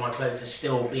said, a lot of my clothes are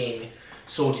still being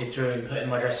sorted through and put in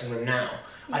my dressing room now.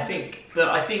 Yeah. I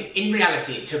think in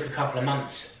reality it took a couple of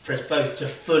months for us both to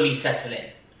fully settle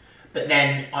in. But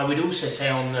then I would also say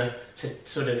to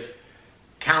sort of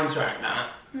counteract that,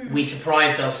 we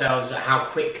surprised ourselves at how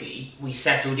quickly we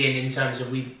settled in terms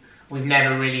of we've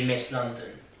never really missed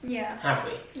London. Yeah. Have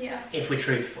we? Yeah. If we're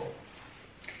truthful.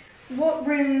 What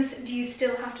rooms do you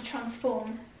still have to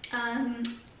transform?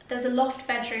 There's a loft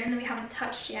bedroom that we haven't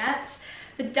touched yet.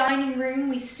 The dining room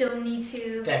we still need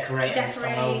to decorate.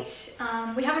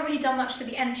 We haven't really done much for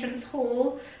the entrance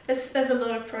hall. There's a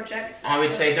lot of projects. I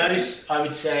would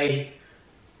say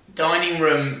dining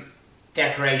room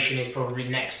decoration is probably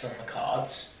next on the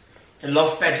cards. The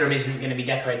loft bedroom isn't going to be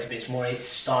decorated, but it's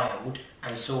styled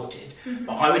and sorted.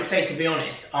 But I would say, to be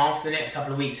honest, after the next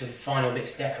couple of weeks of final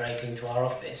bits of decorating to our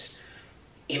office,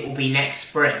 it will be next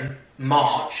spring,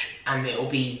 March, and it will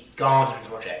be garden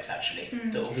projects actually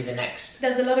that will be the next.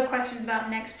 There's a lot of questions about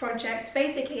next projects.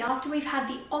 Basically, after we've had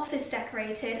the office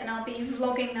decorated, and I'll be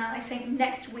vlogging that I think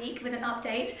next week with an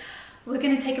update, we're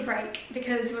going to take a break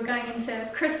because we're going into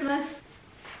Christmas.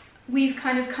 We've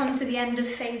kind of come to the end of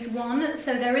phase 1,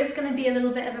 so there is going to be a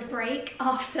little bit of a break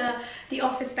after the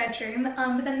office bedroom,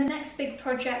 but then the next big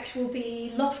project will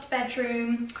be loft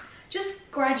bedroom, just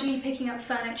gradually picking up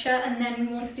furniture, and then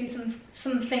we want to do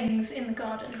some things in the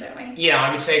garden, don't we? Yeah,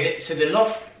 I would say that. So the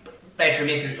loft bedroom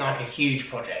isn't like a huge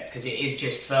project because it is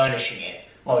just furnishing it,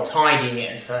 or tidying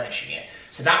it and furnishing it.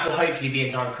 So that will hopefully be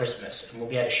in time for Christmas, and we'll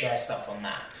be able to share stuff on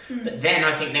that. But then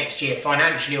I think next year,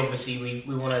 financially, obviously,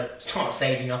 we want to start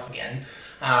saving up again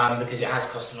because it has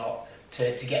cost a lot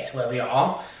to get to where we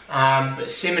are. But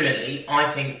similarly,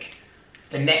 I think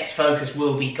the next focus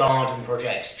will be garden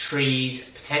projects, trees,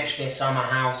 potentially a summer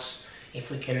house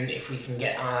if we can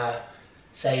get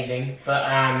saving.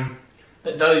 But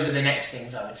those are the next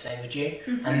things I would say. Would you?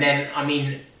 And then I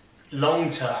mean, long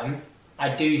term,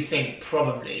 I do think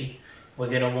probably we're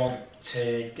going to want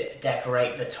to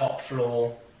decorate the top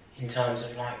floor. In terms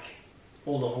of like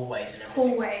all the hallways and everything.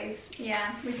 Hallways,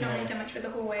 yeah. We've not really done much with the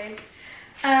hallways.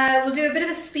 We'll do a bit of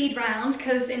a speed round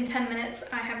because in 10 minutes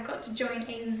I have got to join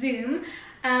a Zoom.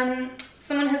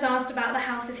 Someone has asked about the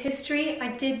house's history.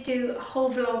 I did do a whole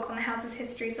vlog on the house's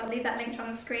history, so I'll leave that linked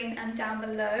on the screen and down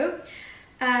below.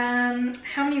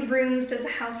 How many rooms does the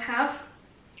house have?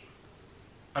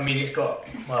 I mean, it's got,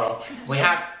 well, we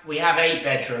have 8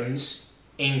 bedrooms,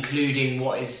 including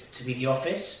what is to be the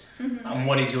office. And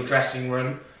what is your dressing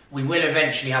room. We will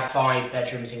eventually have 5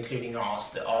 bedrooms, including ours,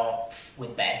 that are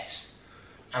with beds.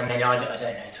 And then I don't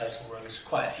know, total rooms,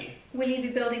 quite a few. Will you be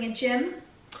building a gym?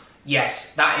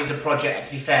 Yes, that is a project.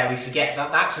 To be fair, we forget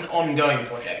that that's an ongoing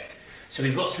project. So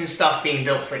we've got some stuff being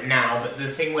built for it now, but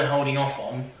the thing we're holding off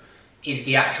on is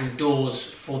the actual doors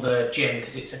for the gym,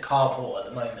 because it's a carport at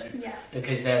the moment. Yes.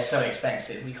 Because they're so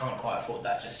expensive, we can't quite afford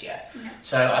that just yet. No.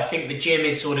 So I think the gym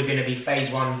is sort of going to be phase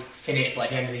 1 finished by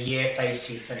the end of the year, phase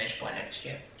 2 finished by next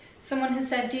year. Someone has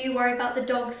said, do you worry about the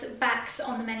dogs' backs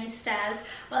on the many stairs?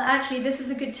 Well, actually, this is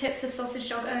a good tip for sausage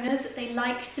dog owners. They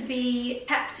like to be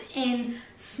kept in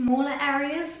smaller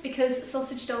areas because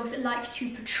sausage dogs like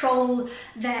to patrol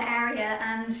their area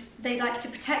and they like to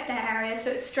protect their area, so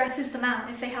it stresses them out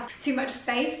if they have too much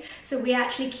space. So we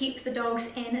actually keep the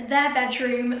dogs in their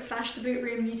bedroom / the boot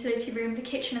room, utility room, the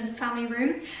kitchen and the family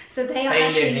room. So they are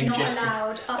actually not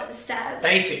allowed up the stairs.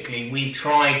 Basically, we've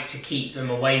tried to keep them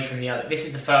away from the other. This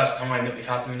is the first time that we've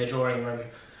had them in the drawing room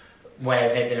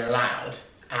where they've been allowed,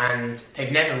 and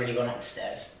they've never really gone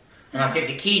upstairs. And I think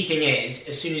the key thing is,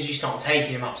 as soon as you start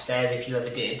taking them upstairs, if you ever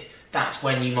did, that's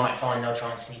when you might find they'll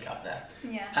try and sneak up there.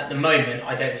 Yeah. At the moment,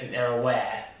 I don't think they're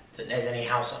aware that there's any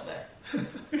house up there.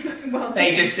 Well,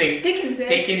 they just think Dickens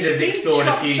has explored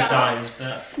a few times.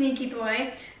 But sneaky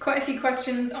boy. Quite a few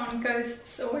questions on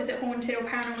ghosts, or is it haunted, or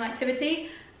paranormal activity.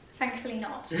 Thankfully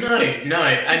not. No.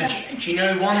 And do you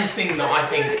know one thing that I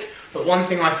think? But one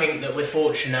thing I think that we're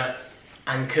fortunate,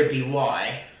 and could be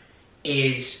why,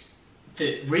 is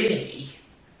that really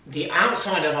the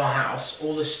outside of our house,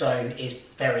 all the stone is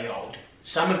very old.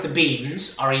 Some of the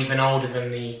beams are even older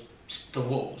than the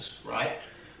walls, right?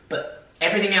 But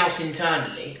everything else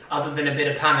internally, other than a bit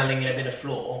of panelling and a bit of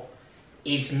floor,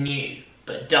 is new,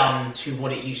 but done to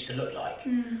what it used to look like.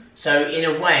 So in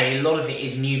a way, a lot of it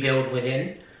is new build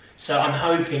within. So I'm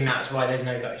hoping that's why there's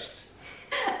no ghosts.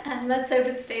 And let's hope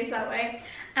it stays that way.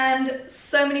 And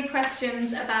so many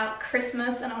questions about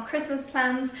Christmas and our Christmas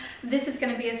plans. This is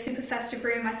going to be a super festive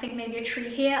room. I think maybe a tree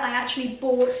here. I actually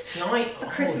bought a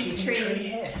Christmas tree.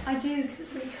 Here? I do, because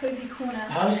it's a really cozy corner.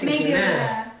 I was thinking maybe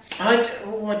there. I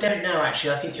don't know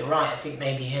actually. I think you're right. I think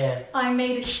maybe here. I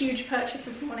made a huge purchase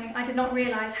this morning. I did not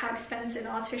realise how expensive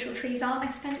artificial trees are. I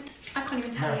can't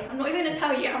even tell you. I'm not even going to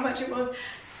tell you how much it was.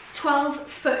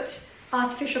 12-foot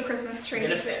artificial Christmas tree. It's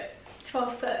going to fit.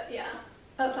 12 foot, yeah.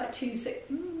 That's like 2.6.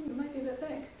 It might be a bit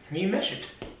big. Have you measured?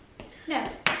 No.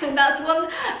 That's one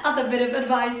other bit of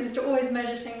advice, is to always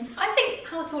measure things. I think,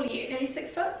 how tall are you? Nearly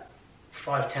 6 foot?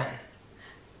 5'10".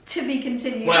 To be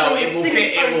continued. Well, it will fit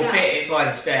it by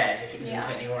the stairs if it doesn't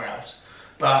fit anywhere else.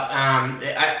 But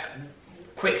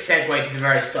quick segue to the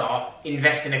very start,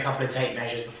 invest in a couple of tape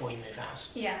measures before you move house.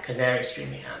 Yes. Because they're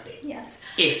extremely handy. Yes.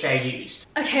 If they're used.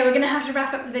 Okay, we're going to have to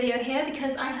wrap up the video here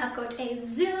because I have got a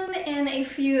Zoom in a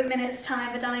few minutes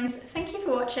time. But darlings, thank you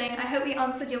for watching. I hope we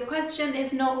answered your question.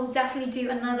 If not, we'll definitely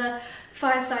do another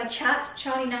fireside chat.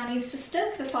 Charlie now needs to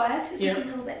stoke the fire because it's getting a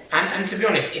little bit sad. And to be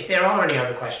honest, if there are any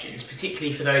other questions,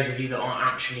 particularly for those of you that aren't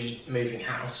actually moving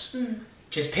house,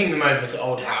 just ping them over to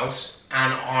Old House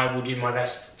and I will do my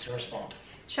best to respond.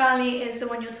 Charlie is the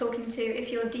one you're talking to if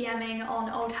you're DMing on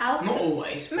Old House. Not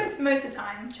always. Most of the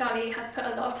time. Charlie has put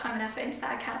a lot of time and effort into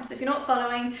that account. So if you're not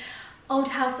following, Old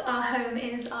House Our Home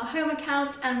is our home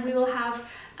account, and we will have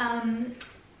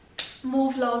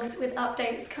more vlogs with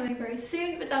updates coming very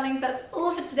soon. But darlings, that's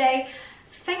all for today.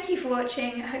 Thank you for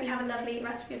watching. I hope you have a lovely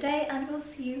rest of your day, and we'll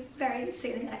see you very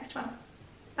soon in the next one.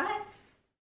 Bye.